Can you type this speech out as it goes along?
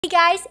Hey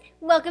guys,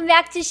 welcome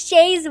back to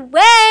Shay's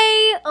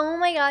Way. Oh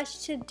my gosh,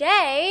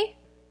 today,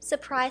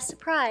 surprise,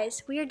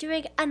 surprise, we are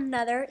doing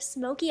another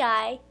smoky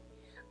eye.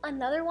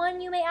 Another one,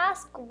 you may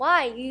ask?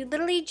 Why? You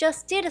literally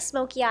just did a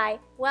smoky eye.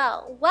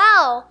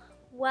 Well.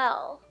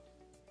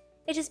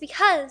 It's just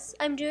because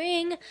I'm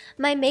doing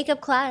my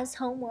makeup class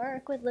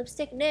homework with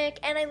Lipsticknick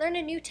and I learned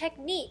a new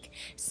technique.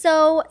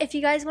 So if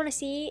you guys want to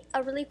see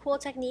a really cool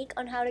technique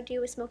on how to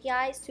do a smoky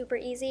eye super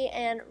easy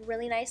and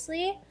really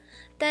nicely,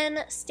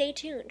 then stay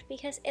tuned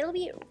because it'll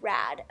be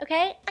rad,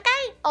 okay?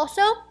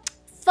 Also,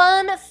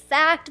 fun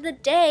fact of the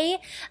day,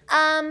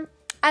 I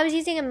was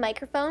using a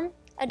microphone,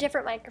 a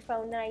different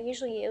microphone than I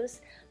usually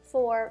use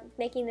for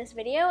making this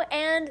video,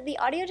 and the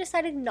audio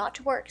decided not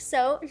to work,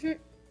 so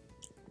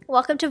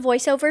welcome to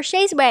voiceover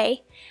Shay's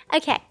Way.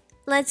 Okay,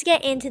 let's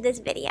get into this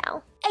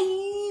video.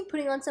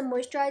 Putting on some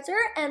moisturizer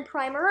and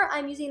primer.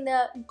 I'm using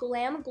the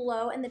Glam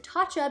Glow and the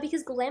Tatcha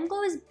because Glam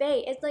Glow is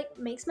bae. It like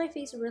makes my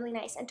face really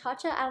nice, and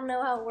Tatcha, I don't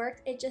know how it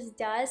works, it just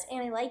does,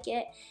 and I like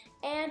it.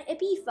 And it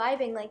be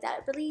vibing like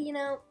that. Really, you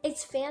know,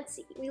 it's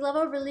fancy. We love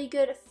a really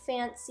good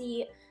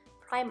fancy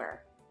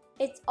primer.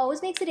 It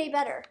always makes a day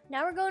better.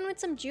 Now we're going with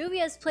some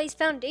Juvia's Place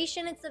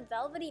foundation. It's the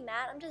velvety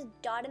matte. I'm just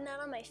dotting that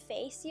on my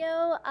face,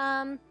 yo.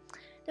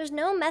 There's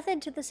no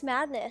method to this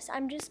madness.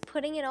 I'm just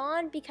putting it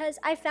on because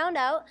I found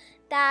out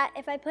that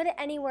if I put it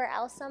anywhere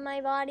else on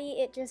my body,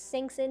 it just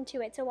sinks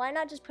into it. So why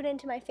not just put it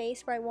into my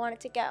face where I want it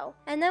to go?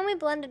 And then we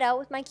blend it out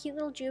with my cute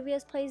little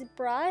Juvia's Place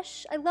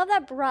brush. I love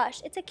that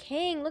brush. It's a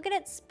king. Look at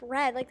it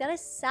spread. Like, that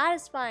is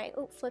satisfying.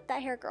 Oh, flip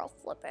that hair, girl.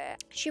 Flip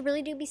it. She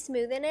really do be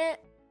smoothing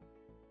it.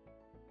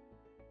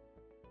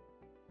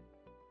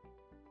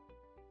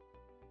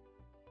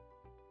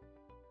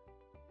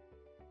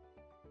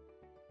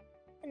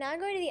 And now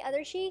I'm going to the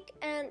other cheek,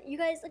 and you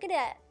guys, look at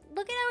it.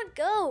 Look at how it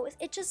goes.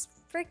 It just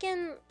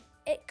freaking,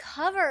 it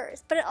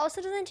covers, but it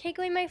also doesn't take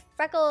away my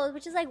freckles,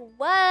 which is like,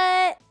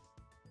 what?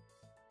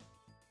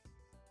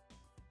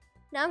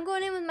 Now I'm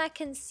going in with my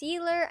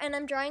concealer, and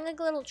I'm drawing like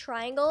a little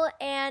triangle,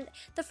 and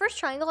the first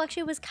triangle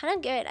actually was kind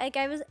of good. Like,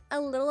 I was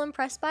a little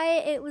impressed by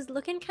it. It was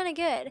looking kind of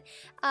good,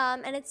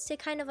 and it's to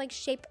kind of like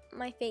shape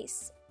my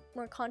face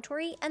more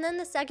contoury. And then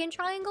the second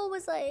triangle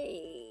was like,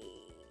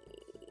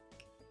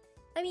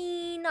 I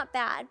mean, not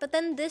bad. But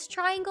then this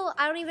triangle,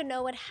 I don't even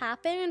know what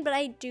happened, but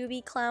I do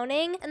be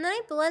clowning. And then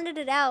I blended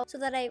it out so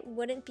that I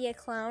wouldn't be a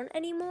clown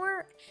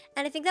anymore.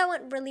 And I think that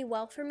went really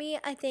well for me.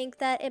 I think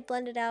that it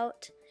blended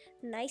out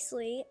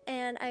nicely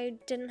and I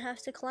didn't have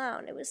to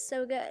clown. It was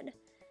so good.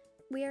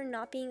 We are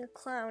not being a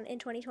clown in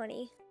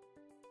 2020.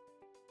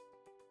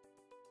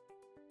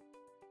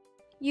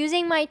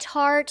 Using my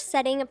Tarte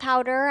setting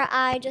powder,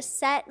 I just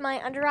set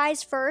my under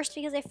eyes first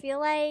because I feel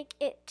like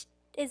it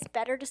is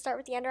better to start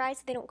with the under eyes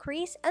so they don't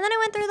crease. And then I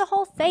went through the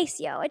whole face,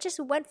 yo. I just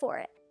went for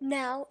it.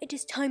 Now it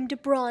is time to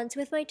bronze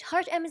with my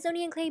Tarte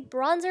Amazonian Clay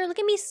bronzer. Look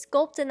at me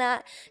sculpting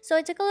that. So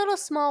I took a little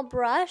small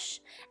brush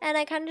and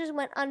I kind of just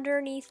went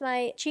underneath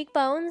my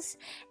cheekbones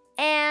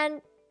and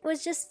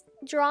was just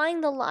drawing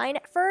the line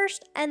at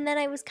first, and then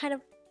I was kind of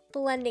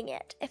blending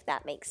it, if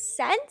that makes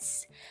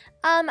sense.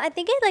 I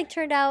think it like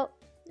turned out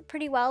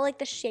pretty well, like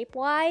the shape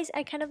wise.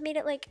 I kind of made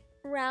it like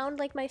round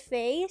like my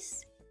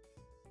face.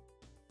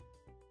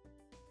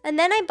 And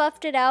then I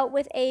buffed it out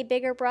with a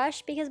bigger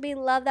brush because we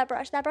love that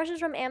brush. That brush is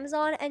from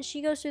Amazon, and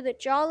she goes through the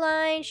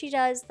jawline. She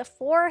does the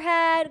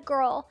forehead.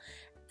 Girl,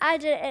 I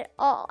did it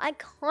all. I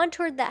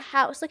contoured that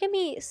house. Look at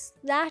me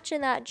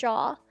snatching that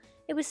jaw.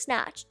 It was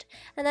snatched.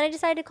 And then I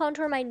decided to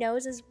contour my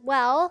nose as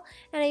well.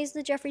 And I used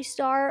the Jeffree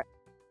Star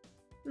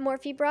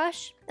Morphe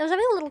brush. I was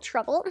having a little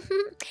trouble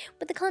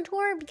with the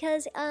contour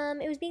because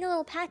it was being a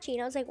little patchy.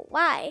 And I was like,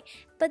 why?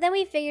 But then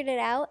we figured it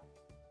out.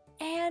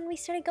 And we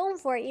started going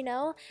for it, you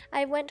know?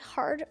 I went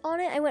hard on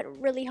it. I went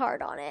really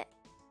hard on it.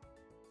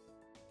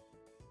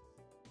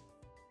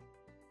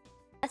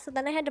 So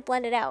then I had to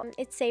blend it out.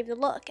 It saved the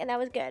look, and that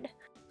was good.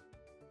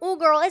 Oh,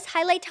 girl, it's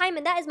highlight time,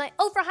 and that is my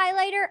for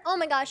highlighter. Oh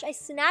my gosh, I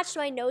snatched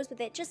my nose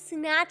with it. Just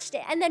snatched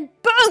it, and then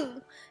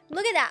boom!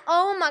 Look at that.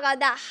 Oh my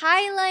god, that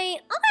highlight.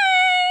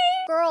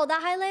 Okay! Girl,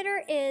 that highlighter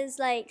is,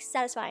 like,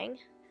 satisfying.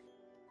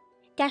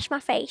 Dash my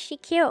face, she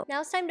cute.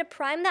 Now it's time to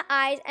prime the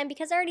eyes, and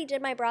because I already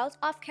did my brows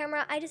off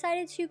camera, I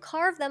decided to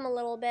carve them a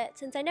little bit.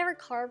 Since I never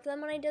carved them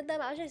when I did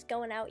them, I was just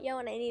going out, yo,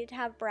 and I needed to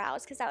have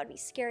brows because that would be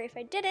scary if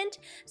I didn't.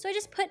 So I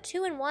just put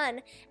 2 in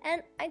 1,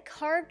 and I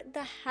carved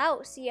the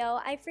house, yo.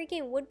 I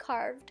freaking wood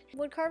carved.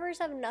 Wood carvers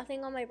have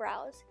nothing on my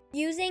brows.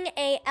 Using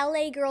a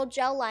LA Girl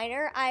gel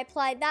liner, I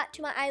applied that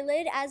to my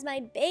eyelid as my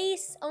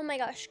base. Oh my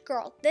gosh,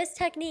 girl, this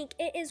technique,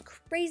 it is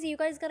crazy. You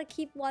guys gotta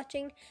keep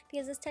watching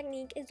because this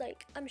technique is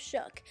like, I'm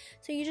shook.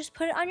 So you just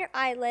put it on your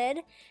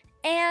eyelid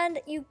and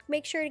you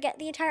make sure to get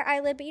the entire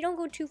eyelid, but you don't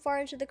go too far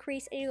into the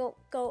crease and you don't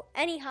go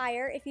any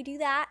higher. If you do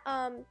that,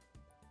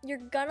 you're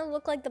gonna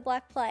look like the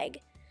Black Plague.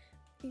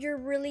 you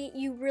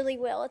really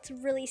will. It's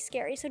really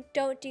scary, so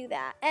don't do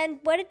that. And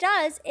what it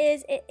does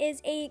is it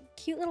is a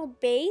cute little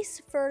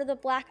base for the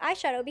black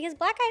eyeshadow, because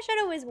black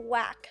eyeshadow is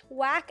whack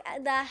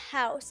the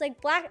house.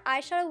 Like black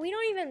eyeshadow, we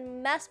don't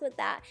even mess with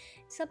that.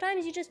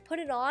 Sometimes you just put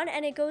it on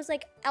and it goes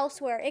like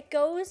elsewhere. It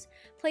goes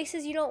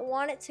places you don't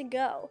want it to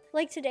go.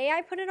 Like today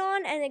I put it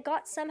on and it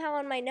got somehow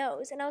on my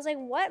nose, and I was like,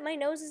 what? My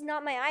nose is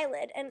not my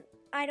eyelid. And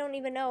I don't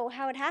even know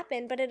how it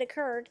happened, but it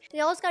occurred.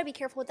 You always gotta be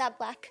careful with that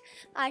black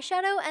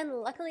eyeshadow, and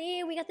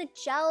luckily we got the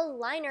gel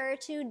liner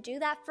to do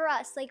that for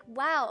us. Like,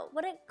 wow,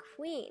 what a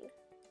queen.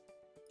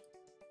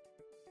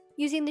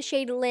 Using the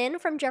shade Lynn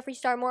from Jeffree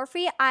Star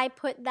Morphe, I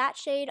put that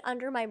shade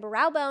under my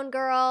brow bone,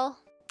 girl.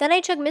 Then I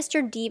took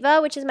Mr.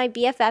 Diva, which is my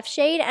BFF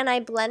shade, and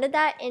I blended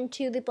that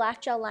into the black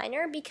gel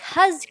liner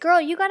because, girl,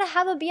 you gotta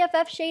have a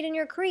BFF shade in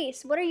your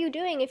crease. What are you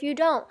doing if you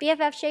don't?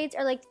 BFF shades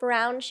are like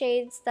brown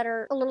shades that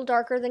are a little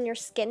darker than your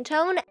skin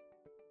tone.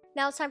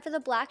 Now it's time for the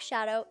black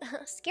shadow.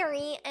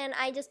 Scary. And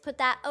I just put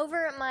that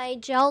over my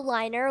gel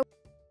liner.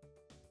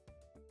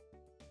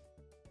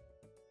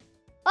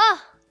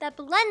 Oh, that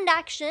blend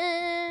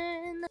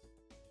action.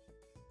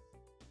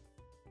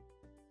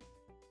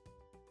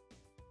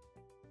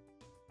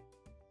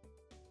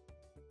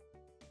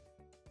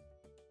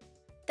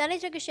 Then I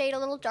took a shade a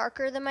little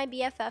darker than my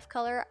BFF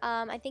color.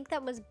 I think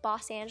that was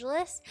Los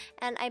Angeles,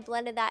 and I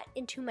blended that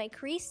into my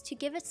crease to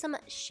give it some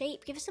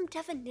shape, give it some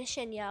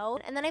definition, yo.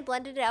 And then I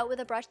blended it out with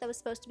a brush that was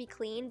supposed to be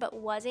clean but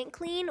wasn't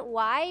clean.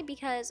 Why?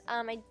 Because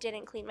I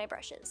didn't clean my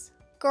brushes.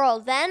 Girl,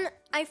 then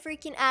I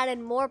freaking added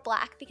more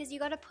black because you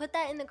gotta put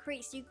that in the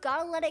crease. You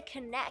gotta let it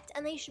connect,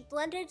 and they should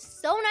blend it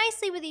so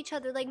nicely with each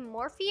other. Like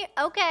Morphe,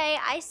 okay,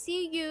 I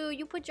see you.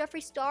 You put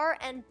Jeffree Star,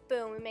 and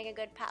boom, we make a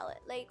good palette.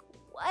 Like,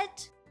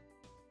 what?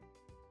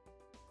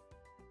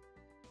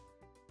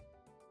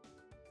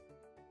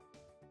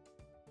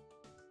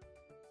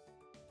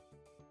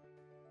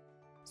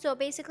 So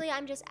basically,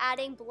 I'm just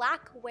adding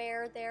black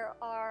where there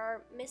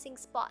are missing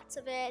spots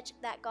of it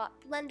that got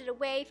blended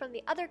away from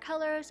the other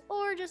colors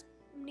or just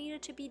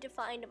needed to be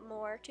defined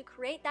more to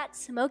create that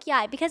smoky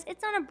eye, because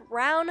it's not a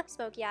brown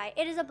smoky eye,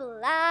 it is a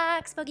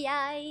black smoky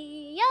eye.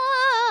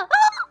 Yeah!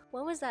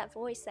 What was that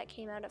voice that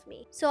came out of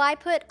me? So I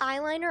put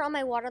eyeliner on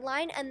my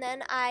waterline, and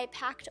then I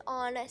packed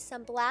on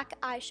some black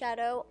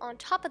eyeshadow on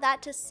top of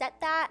that to set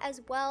that,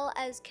 as well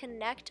as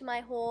connect my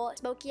whole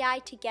smoky eye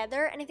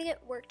together, and I think it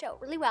worked out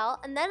really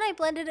well. And then I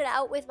blended it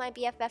out with my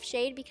BFF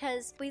shade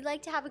because we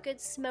like to have a good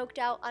smoked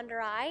out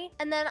under eye.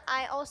 And then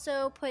I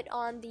also put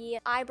on the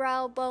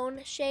eyebrow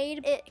bone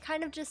shade. It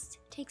kind of just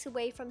takes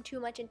away from too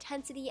much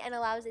intensity and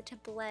allows it to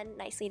blend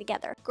nicely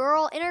together.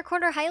 Girl, inner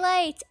corner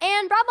highlights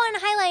and brow bone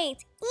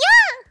highlights. Yeah!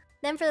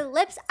 Then for the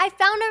lips, I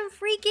found a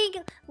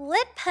freaking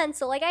lip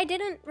pencil. Like, I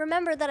didn't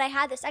remember that I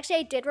had this. Actually,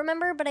 I did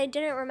remember, but I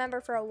didn't remember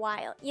for a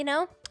while, you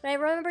know? But I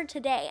remembered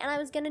today, and I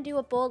was gonna do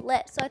a bold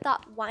lip, so I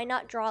thought, why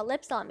not draw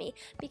lips on me?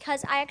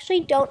 Because I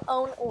actually don't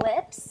own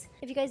lips.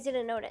 If you guys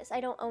didn't notice,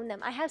 I don't own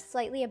them. I have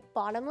slightly a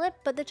bottom lip,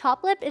 but the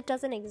top lip, it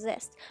doesn't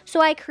exist.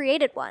 So I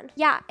created one.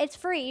 Yeah, it's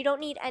free. You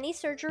don't need any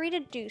surgery to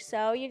do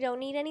so. You don't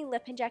need any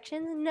lip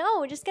injections.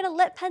 No, just get a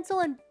lip pencil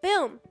and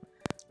boom.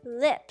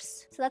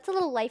 Lips. So that's a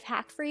little life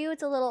hack for you.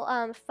 It's a little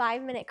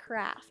 5-minute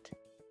craft.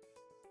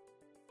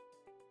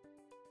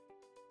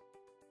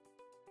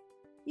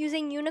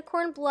 Using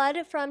Unicorn Blood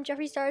from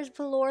Jeffree Star's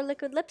Velour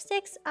Liquid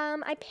Lipsticks,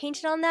 I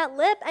painted on that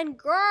lip, and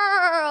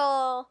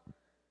girl,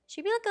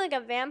 she'd be looking like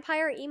a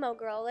vampire emo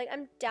girl. Like,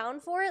 I'm down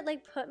for it.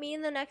 Like, put me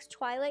in the next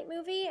Twilight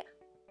movie.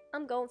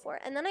 I'm going for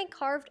it. And then I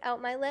carved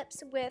out my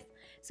lips with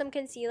some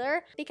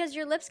concealer, because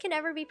your lips can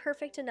never be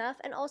perfect enough,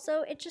 and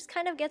also it just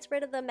kind of gets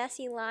rid of the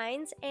messy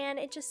lines and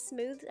it just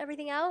smooths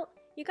everything out.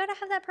 You gotta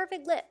have that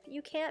perfect lip.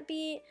 You can't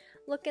be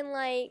looking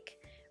like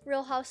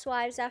Real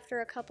Housewives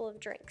after a couple of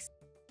drinks.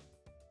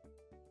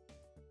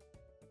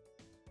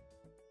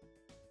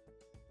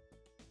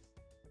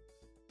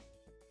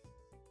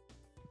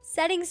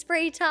 Setting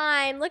spray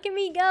time. Look at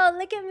me go.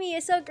 Look at me.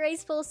 It's so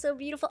graceful, so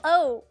beautiful.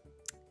 Oh.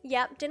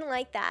 Yep, didn't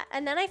like that.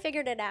 And then I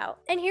figured it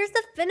out. And here's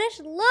the finished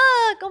look.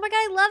 Oh my god,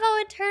 I love how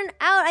it turned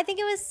out. I think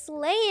it was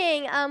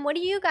slaying. What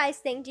do you guys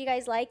think? Do you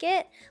guys like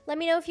it? Let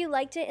me know if you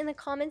liked it in the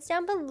comments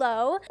down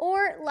below.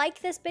 Or like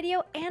this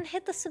video and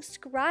hit the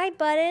subscribe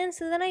button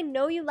so then I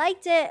know you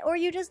liked it. Or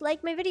you just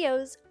like my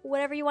videos.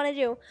 Whatever you want to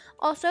do.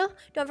 Also,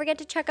 don't forget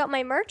to check out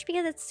my merch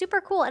because it's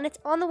super cool and it's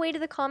on the way to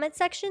the comment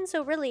section.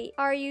 So really,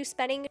 are you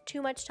spending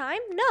too much time?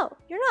 No,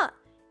 you're not.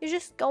 You're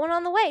just going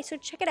on the way, so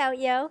check it out,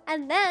 yo.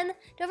 And then,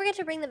 don't forget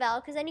to ring the bell,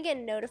 because then you get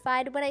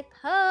notified when I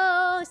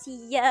post.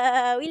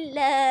 Yo, we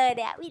love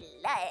that. We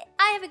love it.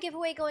 I have a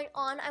giveaway going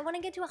on. I want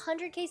to get to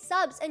 100K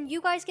subs, and you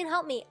guys can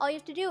help me. All you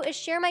have to do is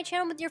share my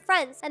channel with your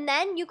friends, and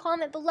then you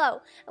comment below.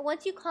 And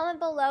once you comment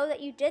below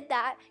that you did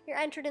that, you're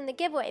entered in the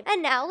giveaway.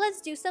 And now, let's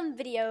do some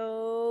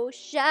video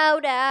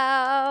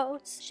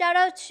shout-outs.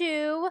 Shout-out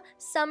to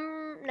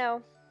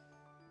no.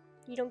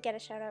 You don't get a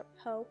shout out,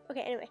 ho.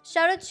 Okay, anyway.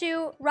 Shout out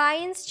to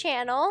Ryan's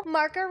channel,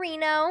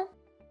 Marcarino,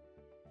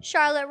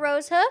 Charlotte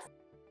Rosehoof,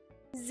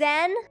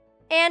 Zen,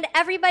 and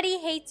Everybody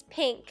Hates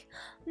Pink.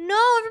 No,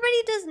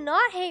 everybody does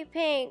not hate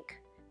pink.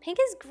 Pink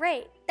is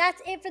great.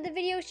 That's it for the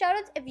video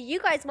shoutouts. If you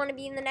guys want to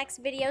be in the next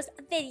video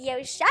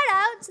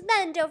shoutouts,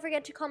 then don't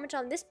forget to comment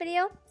on this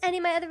video, any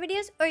of my other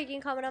videos, or you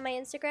can comment on my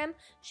Instagram,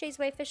 Shay's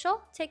Way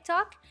Official,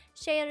 TikTok,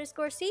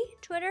 Shay_C,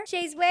 Twitter,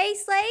 Shay's Way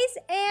Slays,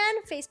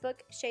 and Facebook,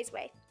 Shay's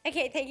Way.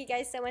 Okay, thank you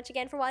guys so much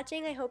again for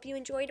watching. I hope you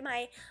enjoyed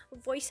my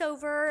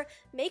voiceover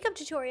makeup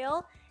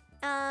tutorial.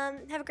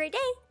 Have a great day.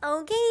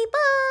 Okay,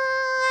 bye.